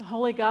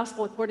Holy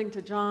Gospel according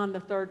to John, the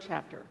 3rd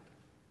chapter.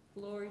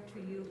 Glory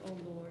to you, O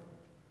Lord.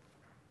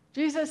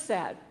 Jesus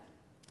said,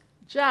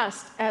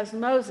 "Just as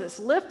Moses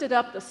lifted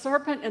up the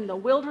serpent in the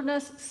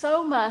wilderness,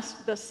 so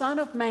must the Son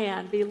of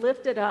Man be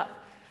lifted up,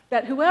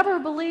 that whoever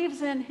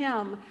believes in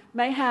him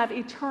may have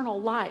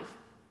eternal life.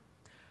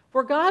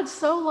 For God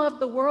so loved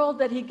the world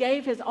that he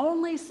gave his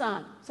only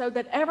Son, so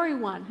that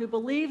everyone who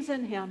believes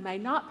in him may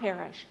not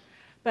perish,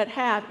 but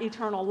have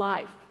eternal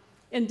life.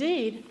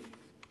 Indeed,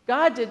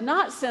 God did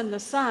not send the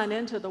Son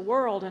into the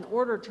world in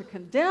order to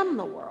condemn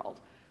the world,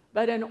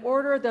 but in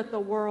order that the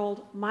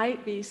world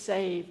might be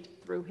saved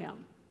through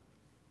him.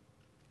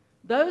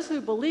 Those who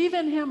believe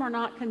in him are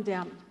not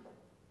condemned,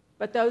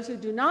 but those who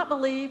do not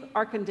believe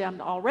are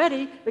condemned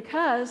already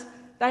because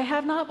they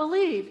have not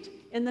believed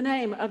in the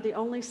name of the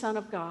only Son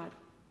of God.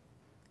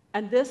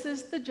 And this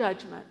is the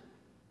judgment,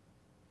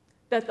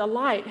 that the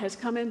light has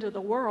come into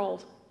the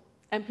world,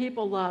 and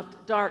people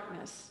loved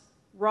darkness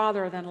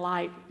rather than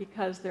light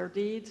because their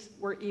deeds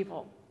were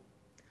evil.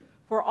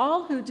 For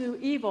all who do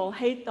evil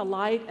hate the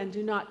light and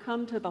do not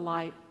come to the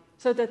light,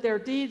 so that their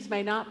deeds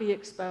may not be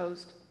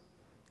exposed.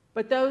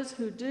 But those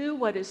who do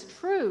what is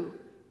true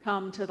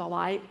come to the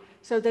light,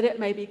 so that it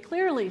may be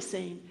clearly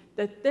seen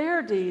that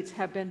their deeds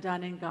have been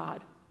done in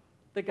God."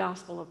 The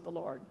Gospel of the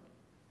Lord.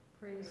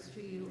 Praise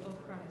to you, O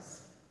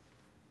Christ.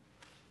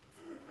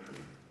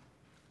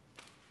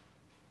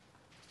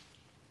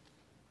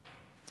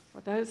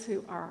 For those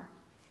who are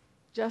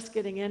just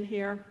getting in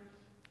here,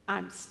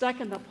 I'm stuck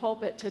in the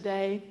pulpit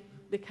today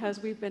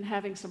because we've been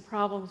having some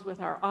problems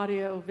with our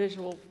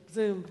audio-visual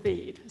Zoom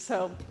feed.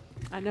 So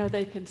I know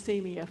they can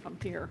see me if I'm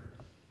here.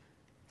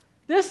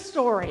 This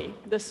story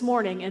this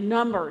morning in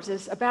Numbers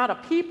is about a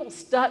people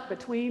stuck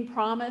between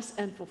promise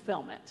and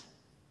fulfillment.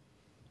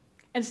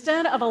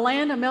 Instead of a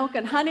land of milk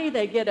and honey,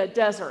 they get a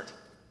desert.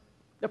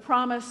 The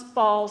promise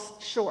falls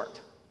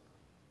short.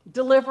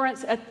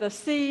 Deliverance at the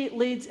sea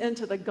leads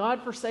into the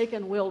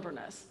God-forsaken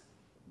wilderness.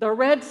 The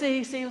Red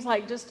Sea seems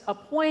like just a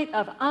point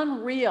of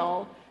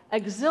unreal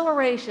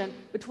exhilaration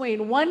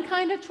between one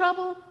kind of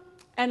trouble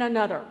and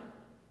another.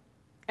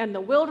 And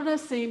the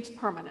wilderness seems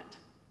permanent.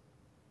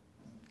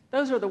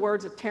 Those are the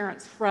words of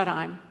Terence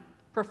Fretheim,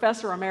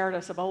 Professor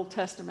Emeritus of Old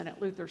Testament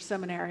at Luther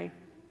Seminary.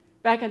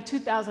 Back in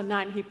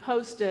 2009, he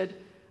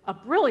posted a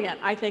brilliant,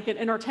 I think, and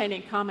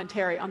entertaining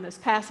commentary on this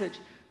passage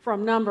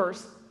from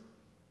Numbers.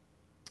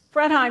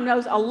 Fretheim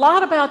knows a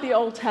lot about the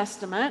Old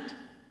Testament,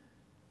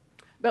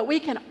 but we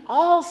can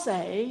all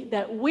say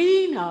that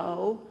we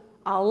know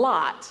a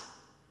lot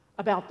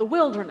about the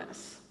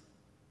wilderness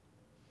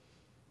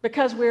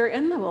because we're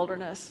in the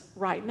wilderness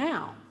right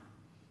now,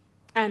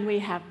 and we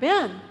have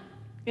been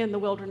in the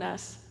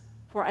wilderness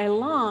for a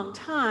long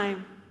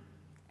time,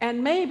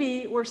 and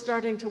maybe we're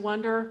starting to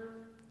wonder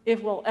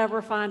if we'll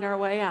ever find our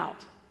way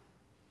out.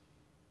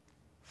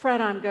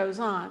 Fretheim goes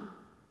on.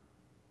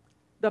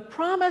 The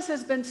promise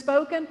has been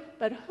spoken,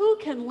 but who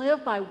can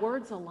live by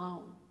words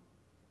alone?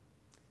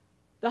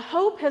 The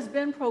hope has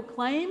been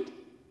proclaimed,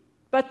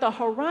 but the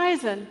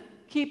horizon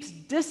keeps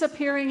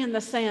disappearing in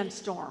the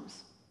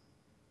sandstorms.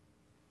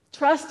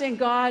 Trust in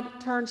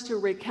God turns to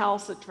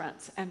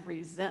recalcitrance and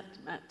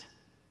resentment.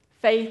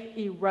 Faith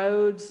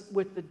erodes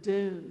with the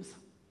dunes,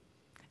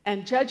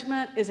 and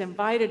judgment is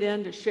invited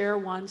in to share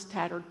one's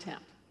tattered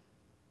tent.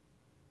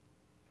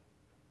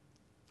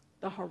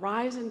 The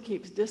horizon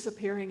keeps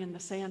disappearing in the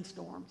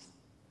sandstorms.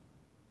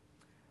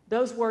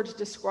 Those words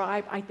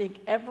describe, I think,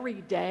 every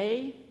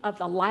day of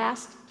the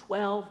last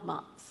 12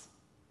 months.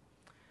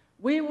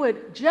 We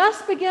would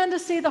just begin to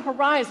see the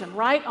horizon,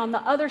 right, on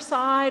the other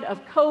side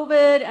of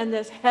COVID and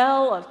this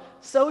hell of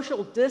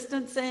social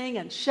distancing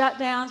and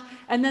shutdowns,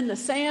 and then the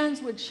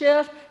sands would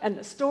shift, and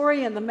the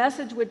story and the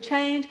message would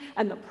change,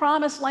 and the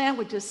promised land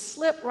would just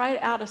slip right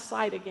out of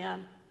sight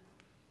again.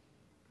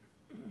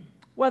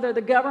 Whether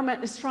the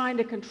government is trying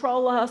to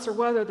control us or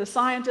whether the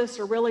scientists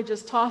are really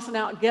just tossing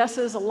out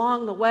guesses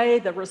along the way,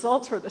 the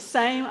results are the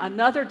same: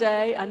 another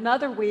day,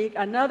 another week,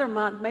 another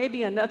month,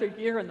 maybe another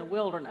year in the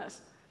wilderness.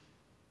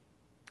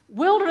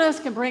 Wilderness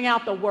can bring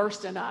out the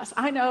worst in us.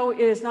 I know it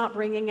is not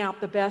bringing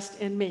out the best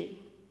in me.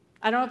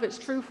 I don't know if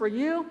it's true for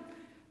you,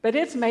 but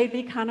it's made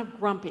me kind of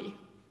grumpy.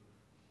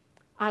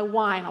 I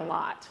whine a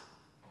lot.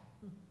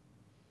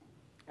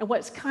 And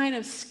what's kind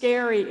of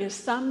scary is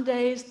some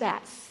days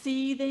that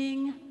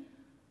seething,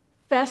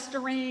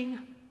 festering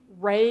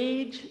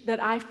rage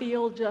that I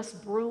feel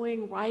just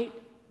brewing right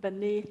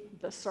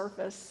beneath the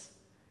surface,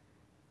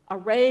 a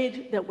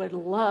rage that would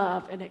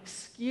love an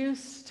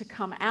excuse to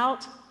come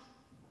out.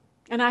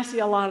 And I see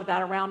a lot of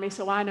that around me,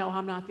 so I know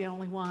I'm not the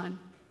only one.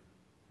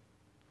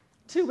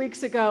 2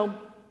 weeks ago,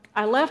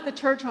 I left the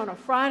church on a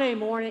Friday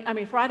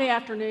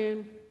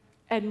afternoon,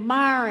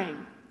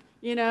 admiring,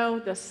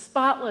 the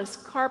spotless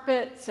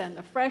carpets and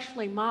the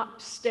freshly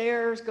mopped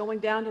stairs going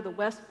down to the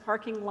west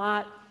parking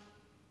lot.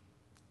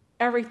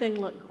 Everything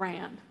looked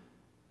grand.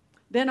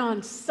 Then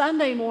on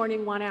Sunday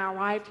morning, when I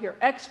arrived here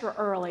extra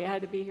early, I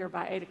had to be here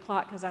by 8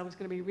 o'clock because I was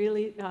going to be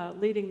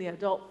leading the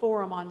adult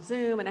forum on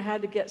Zoom, and I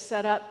had to get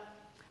set up.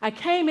 I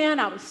came in,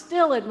 I was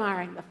still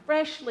admiring the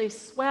freshly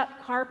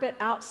swept carpet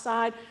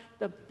outside,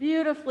 the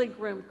beautifully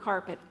groomed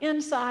carpet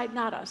inside,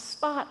 not a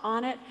spot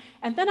on it.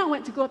 And then I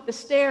went to go up the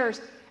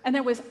stairs, and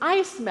there was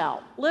ice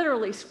melt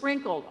literally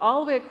sprinkled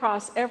all the way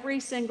across every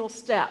single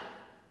step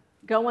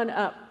going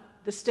up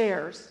the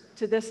stairs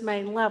to this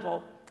main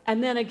level.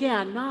 And then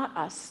again, not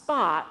a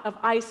spot of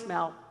ice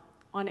melt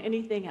on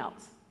anything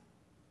else.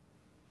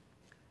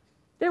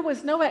 There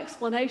was no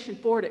explanation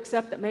for it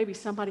except that maybe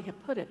somebody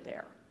had put it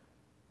there.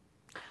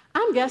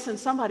 I'm guessing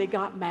somebody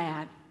got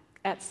mad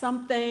at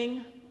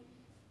something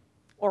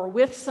or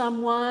with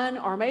someone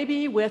or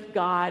maybe with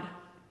God,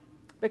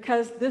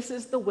 because this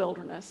is the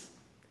wilderness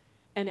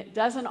and it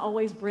doesn't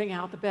always bring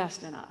out the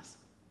best in us.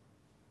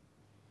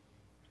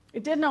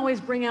 It didn't always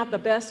bring out the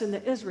best in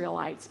the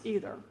Israelites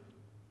either.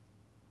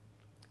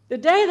 The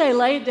day they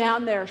laid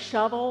down their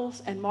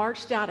shovels and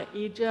marched out of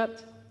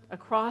Egypt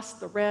across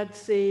the Red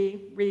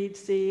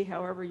Sea,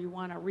 however you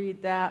want to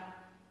read that,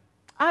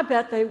 I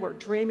bet they were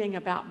dreaming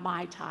about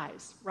Mai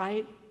Tais,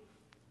 right?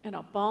 And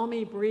a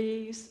balmy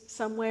breeze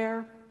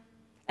somewhere,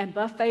 and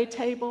buffet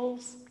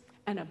tables,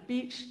 and a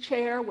beach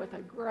chair with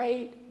a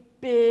great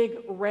big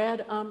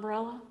red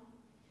umbrella.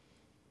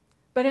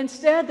 But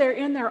instead, they're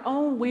in their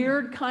own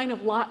weird kind of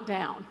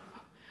lockdown.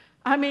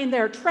 I mean,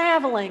 they're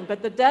traveling,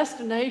 but the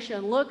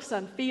destination looks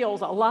and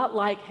feels a lot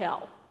like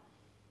hell.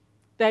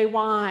 They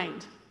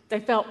whined. They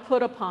felt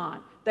put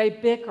upon. They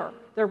bicker.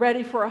 They're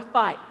ready for a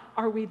fight.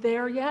 Are we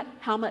there yet?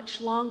 How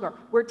much longer?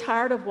 We're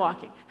tired of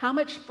walking. How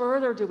much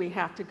further do we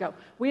have to go?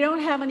 We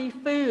don't have any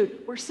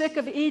food. We're sick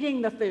of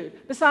eating the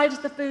food. Besides,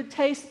 the food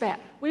tastes bad.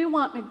 We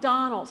want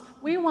McDonald's.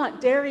 We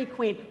want Dairy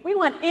Queen. We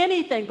want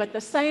anything but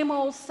the same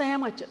old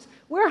sandwiches.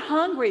 We're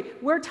hungry.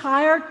 We're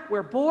tired.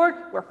 We're bored.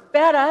 We're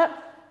fed up.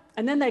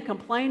 And then they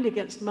complained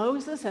against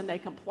Moses and they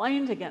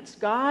complained against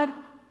God.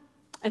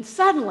 And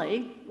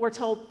suddenly, we're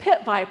told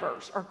pit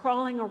vipers are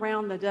crawling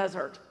around the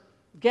desert,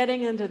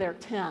 getting into their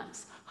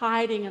tents,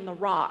 hiding in the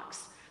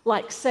rocks,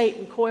 like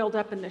Satan coiled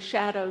up in the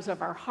shadows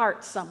of our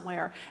hearts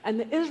somewhere. And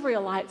the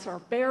Israelites are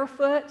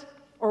barefoot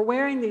or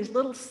wearing these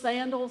little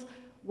sandals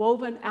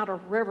woven out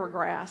of river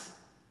grass.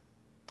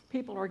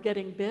 People are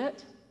getting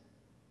bit,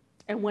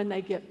 and when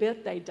they get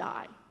bit, they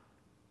die.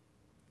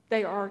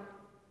 They are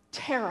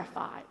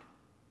terrified.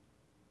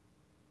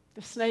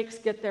 The snakes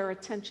get their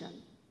attention.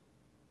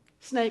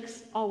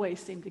 Snakes always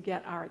seem to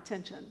get our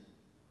attention.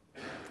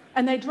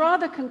 And they draw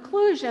the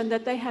conclusion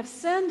that they have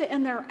sinned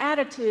in their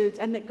attitudes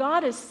and that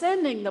God is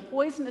sending the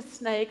poisonous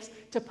snakes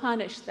to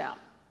punish them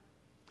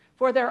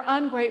for their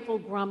ungrateful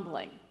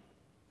grumbling.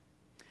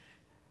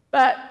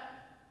 But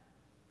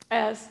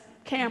as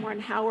Cameron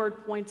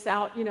Howard points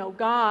out,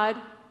 God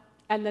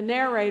and the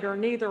narrator,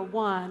 neither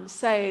one,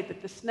 say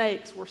that the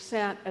snakes were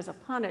sent as a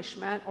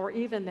punishment or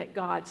even that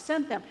God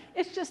sent them.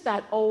 It's just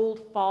that old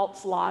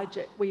false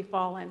logic we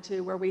fall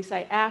into where we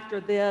say, after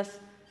this,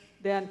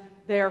 then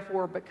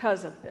therefore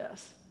because of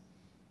this.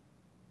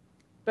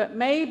 But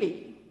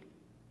maybe,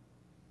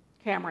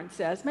 Cameron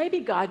says, maybe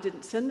God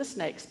didn't send the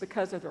snakes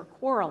because of their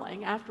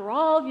quarreling. After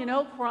all,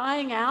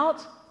 crying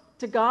out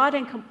to God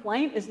in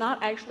complaint is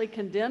not actually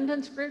condemned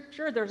in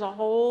Scripture. There's a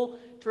whole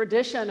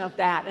tradition of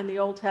that in the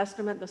Old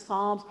Testament. The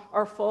Psalms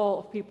are full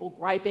of people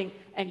griping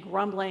and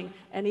grumbling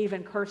and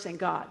even cursing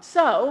God.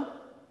 So,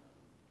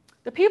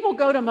 the people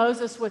go to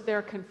Moses with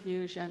their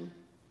confusion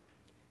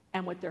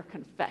and with their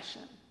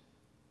confession.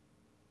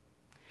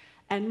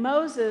 And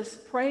Moses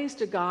prays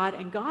to God,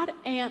 and God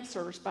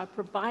answers by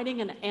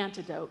providing an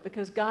antidote,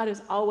 because God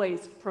is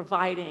always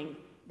providing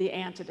the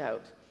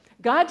antidote.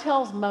 God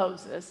tells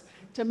Moses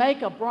to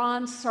make a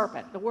bronze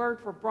serpent. The word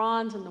for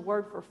bronze and the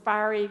word for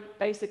fiery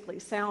basically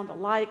sound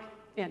alike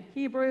in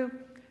Hebrew.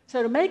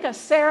 So to make a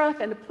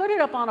seraph and to put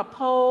it up on a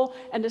pole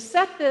and to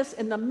set this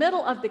in the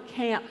middle of the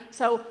camp.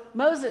 So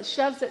Moses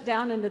shoves it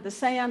down into the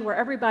sand where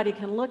everybody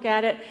can look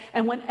at it.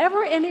 And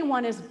whenever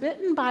anyone is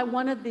bitten by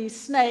one of these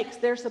snakes,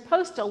 they're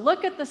supposed to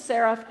look at the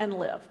seraph and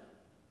live.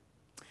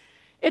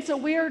 It's a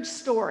weird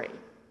story.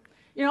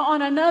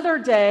 On another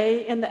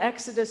day in the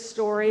Exodus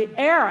story,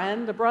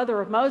 Aaron, the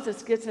brother of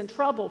Moses, gets in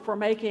trouble for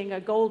making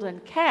a golden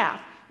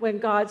calf when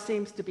God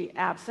seems to be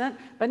absent.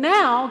 But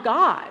now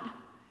God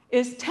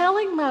is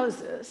telling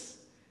Moses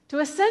to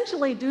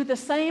essentially do the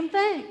same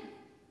thing.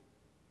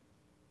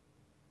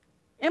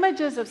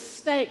 Images of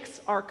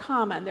snakes are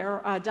common.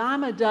 There are a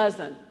dime a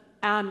dozen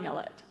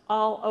amulet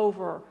all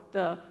over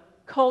the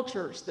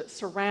cultures that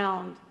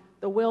surround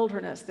the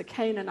wilderness. The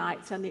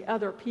Canaanites and the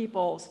other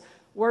peoples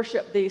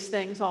worship these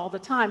things all the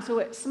time. So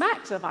it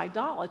smacks of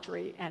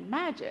idolatry and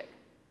magic.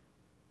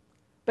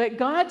 But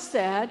God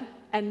said,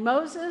 and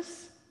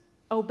Moses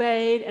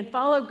obeyed and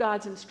followed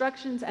God's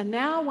instructions, and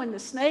now when the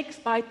snakes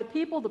bite the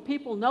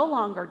people no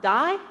longer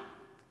die,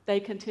 they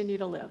continue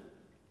to live.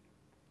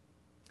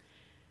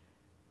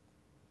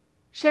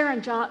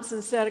 Sharon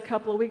Johnson said a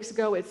couple of weeks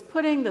ago, it's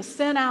putting the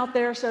sin out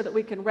there so that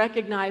we can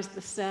recognize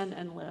the sin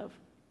and live.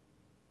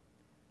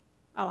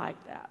 I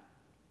like that.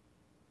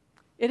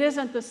 It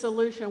isn't the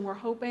solution we're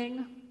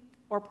hoping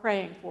or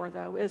praying for,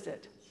 though, is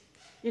it?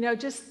 You know,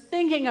 just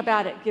thinking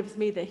about it gives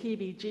me the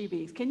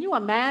heebie-jeebies. Can you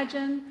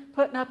imagine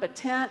putting up a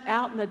tent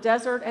out in the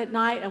desert at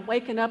night and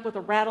waking up with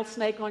a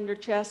rattlesnake on your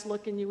chest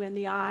looking you in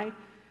the eye?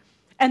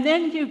 And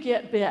then you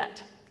get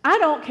bit. I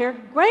don't care.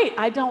 Great,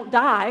 I don't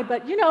die,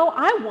 but you know,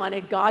 I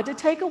wanted God to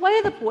take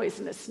away the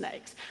poisonous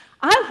snakes.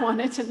 I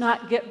wanted to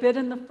not get bit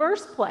in the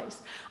first place.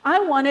 I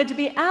wanted to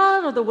be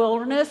out of the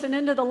wilderness and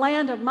into the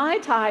land of Mai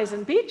Tais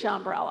and beach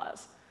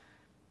umbrellas.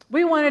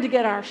 We wanted to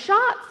get our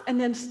shots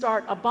and then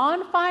start a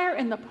bonfire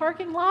in the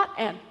parking lot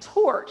and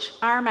torch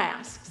our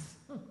masks.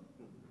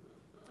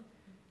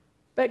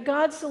 But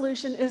God's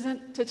solution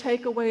isn't to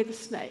take away the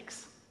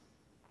snakes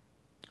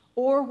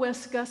or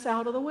whisk us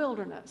out of the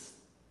wilderness.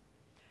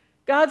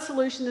 God's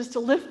solution is to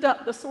lift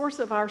up the source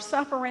of our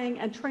suffering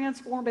and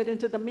transform it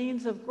into the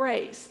means of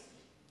grace.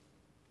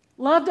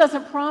 Love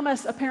doesn't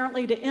promise,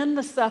 apparently, to end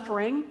the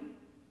suffering.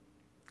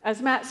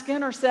 As Matt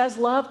Skinner says,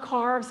 love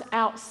carves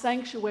out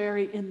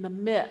sanctuary in the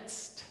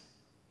midst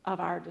of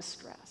our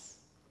distress.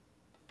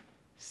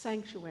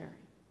 Sanctuary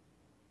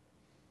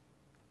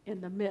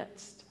in the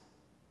midst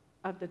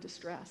of the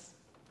distress.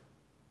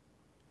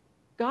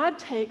 God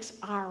takes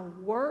our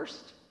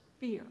worst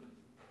fear,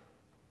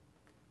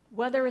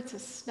 whether it's a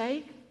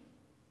snake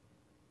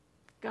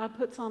God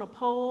puts on a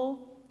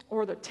pole,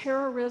 or the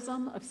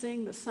terrorism of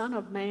seeing the Son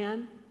of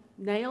Man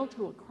nailed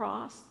to a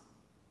cross,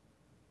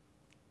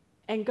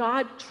 and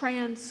God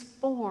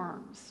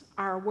transforms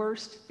our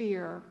worst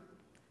fear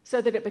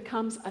so that it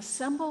becomes a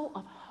symbol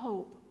of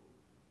hope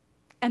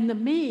and the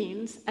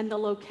means and the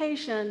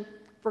location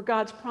for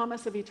God's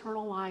promise of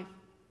eternal life.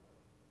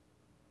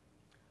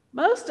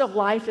 Most of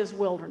life is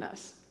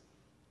wilderness.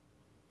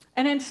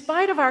 And in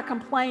spite of our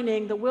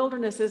complaining, the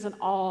wilderness isn't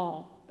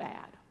all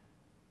bad.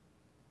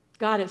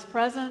 God is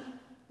present,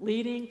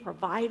 leading,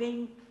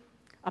 providing,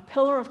 a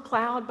pillar of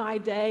cloud by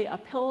day, a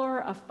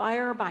pillar of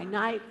fire by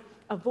night,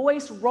 a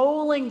voice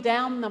rolling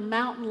down the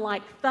mountain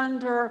like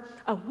thunder,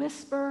 a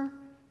whisper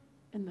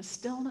in the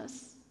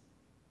stillness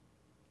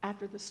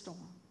after the storm.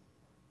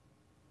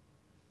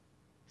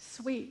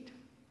 Sweet,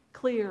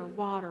 clear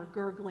water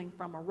gurgling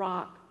from a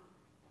rock,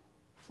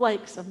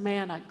 flakes of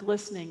manna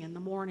glistening in the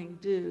morning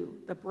dew,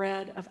 the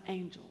bread of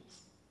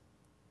angels.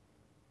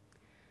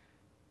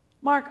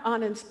 Mark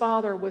Anand's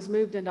father was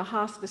moved into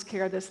hospice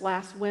care this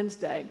last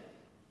Wednesday,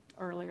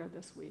 earlier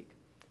this week.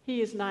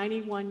 He is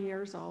 91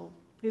 years old.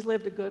 He's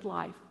lived a good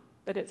life,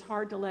 but it's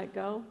hard to let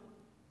go.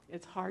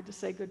 It's hard to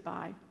say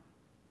goodbye.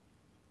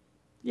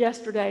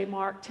 Yesterday,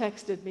 Mark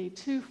texted me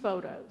 2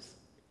 photos,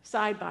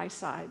 side by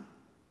side.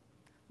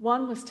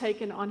 One was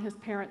taken on his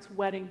parents'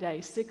 wedding day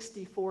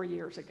 64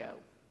 years ago.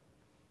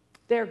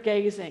 They're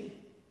gazing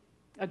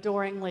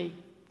adoringly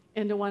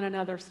into one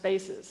another's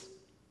faces.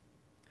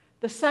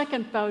 The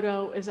second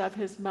photo is of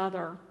his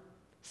mother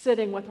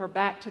sitting with her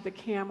back to the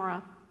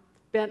camera,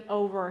 bent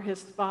over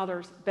his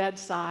father's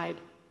bedside,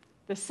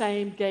 the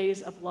same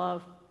gaze of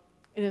love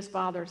in his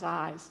father's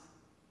eyes.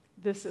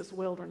 This is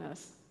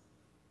wilderness.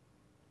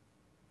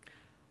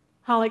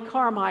 Holly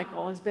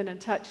Carmichael has been in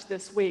touch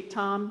this week.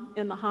 Tom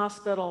in the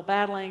hospital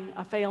battling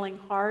a failing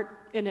heart,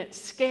 and it's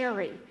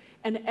scary.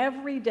 And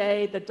every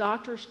day the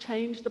doctors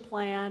change the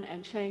plan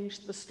and change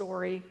the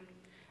story.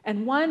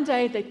 And one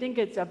day they think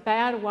it's a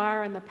bad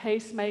wire in the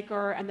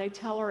pacemaker, and they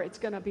tell her it's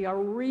going to be a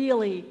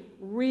really,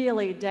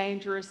 really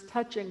dangerous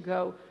touch and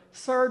go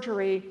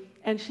surgery,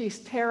 and she's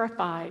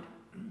terrified.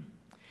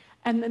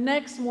 And the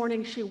next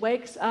morning she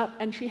wakes up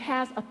and she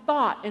has a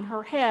thought in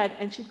her head,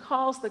 and she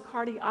calls the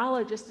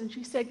cardiologist and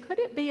she said, could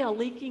it be a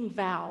leaking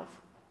valve?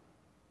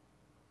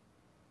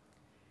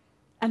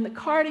 And the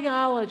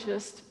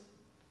cardiologist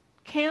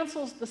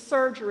cancels the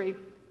surgery,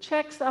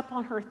 checks up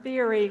on her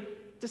theory,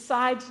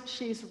 decides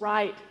she's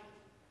right,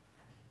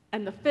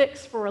 and the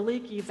fix for a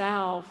leaky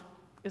valve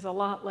is a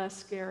lot less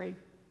scary.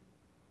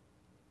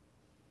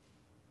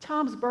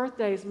 Tom's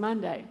birthday is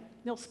Monday.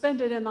 He'll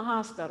spend it in the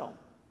hospital.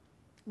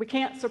 We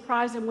can't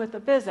surprise him with a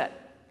visit,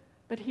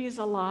 but he's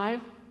alive,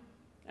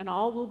 and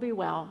all will be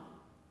well.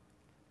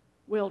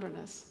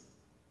 Wilderness.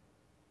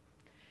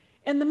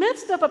 In the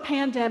midst of a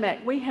pandemic,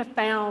 we have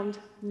found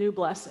new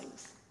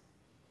blessings.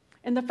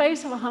 In the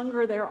face of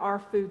hunger, there are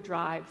food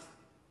drives.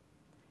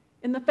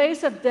 In the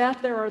face of death,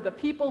 there are the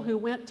people who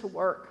went to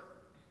work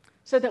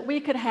so that we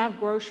could have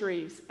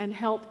groceries and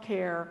health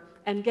care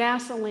and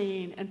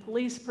gasoline and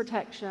police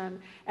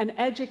protection and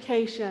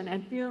education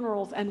and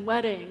funerals and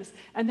weddings.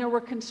 And there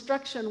were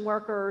construction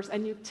workers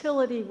and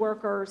utility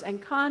workers and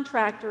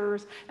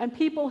contractors and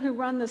people who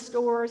run the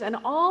stores and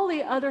all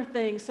the other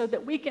things so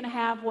that we can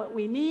have what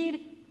we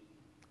need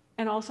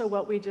and also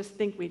what we just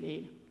think we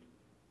need.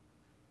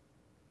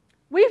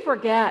 We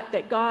forget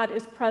that God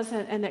is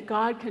present and that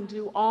God can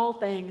do all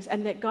things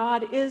and that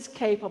God is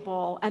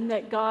capable and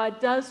that God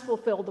does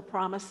fulfill the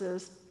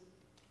promises.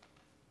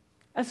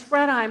 As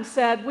Fredheim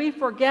said, we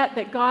forget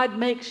that God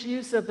makes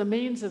use of the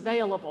means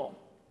available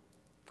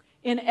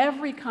in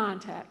every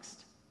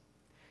context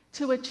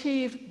to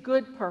achieve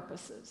good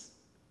purposes.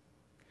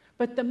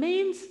 But the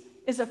means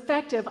is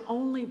effective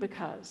only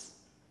because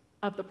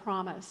of the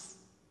promise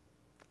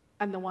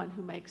and the one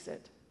who makes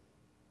it.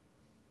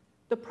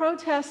 The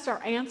protests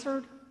are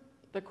answered,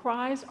 the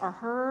cries are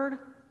heard,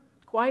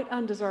 quite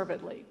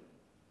undeservedly.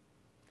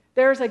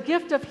 There's a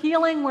gift of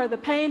healing where the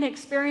pain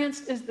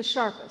experienced is the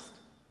sharpest.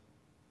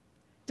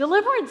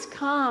 Deliverance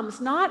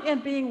comes not in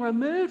being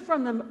removed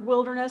from the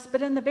wilderness,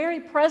 but in the very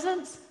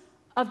presence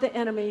of the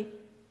enemy,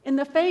 in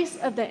the face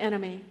of the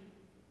enemy.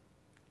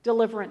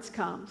 Deliverance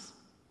comes.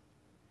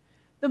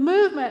 The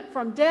movement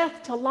from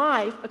death to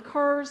life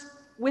occurs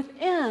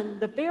within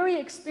the very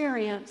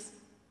experience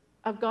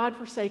of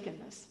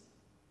God-forsakenness.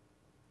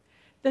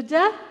 The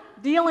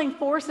death-dealing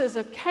forces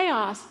of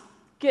chaos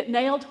get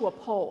nailed to a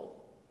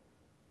pole.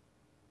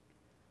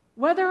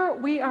 Whether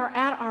we are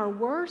at our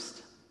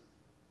worst,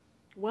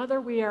 whether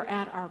we are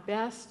at our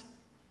best,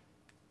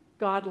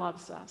 God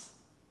loves us.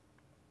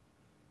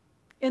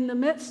 In the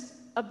midst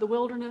of the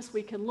wilderness,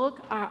 we can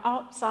look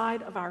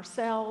outside of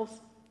ourselves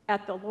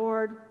at the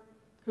Lord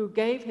who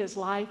gave his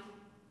life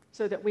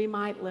so that we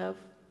might live.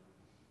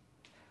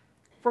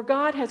 For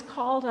God has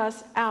called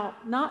us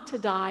out not to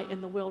die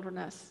in the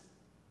wilderness,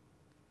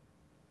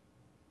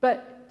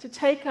 but to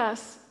take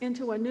us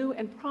into a new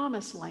and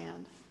promised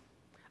land,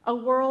 a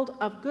world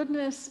of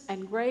goodness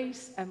and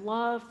grace and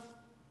love,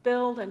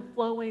 filled and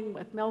flowing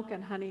with milk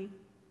and honey.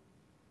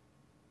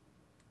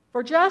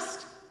 For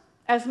just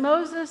as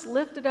Moses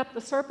lifted up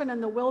the serpent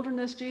in the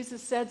wilderness,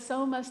 Jesus said,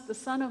 so must the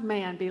Son of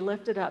Man be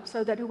lifted up,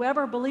 so that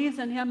whoever believes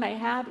in him may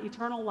have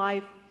eternal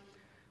life.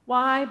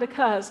 Why?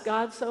 Because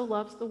God so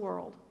loves the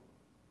world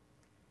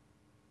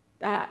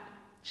that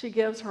she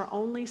gives her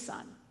only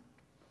Son,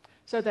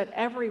 so that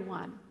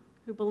everyone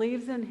who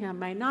believes in him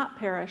may not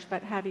perish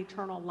but have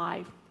eternal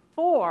life.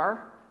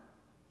 For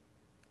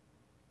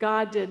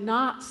God did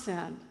not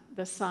send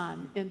the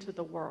Son into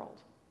the world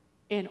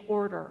in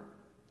order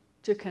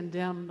to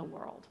condemn the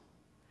world,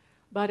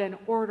 but in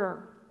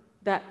order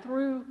that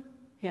through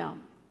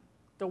him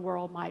the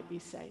world might be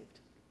saved.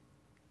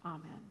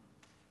 Amen.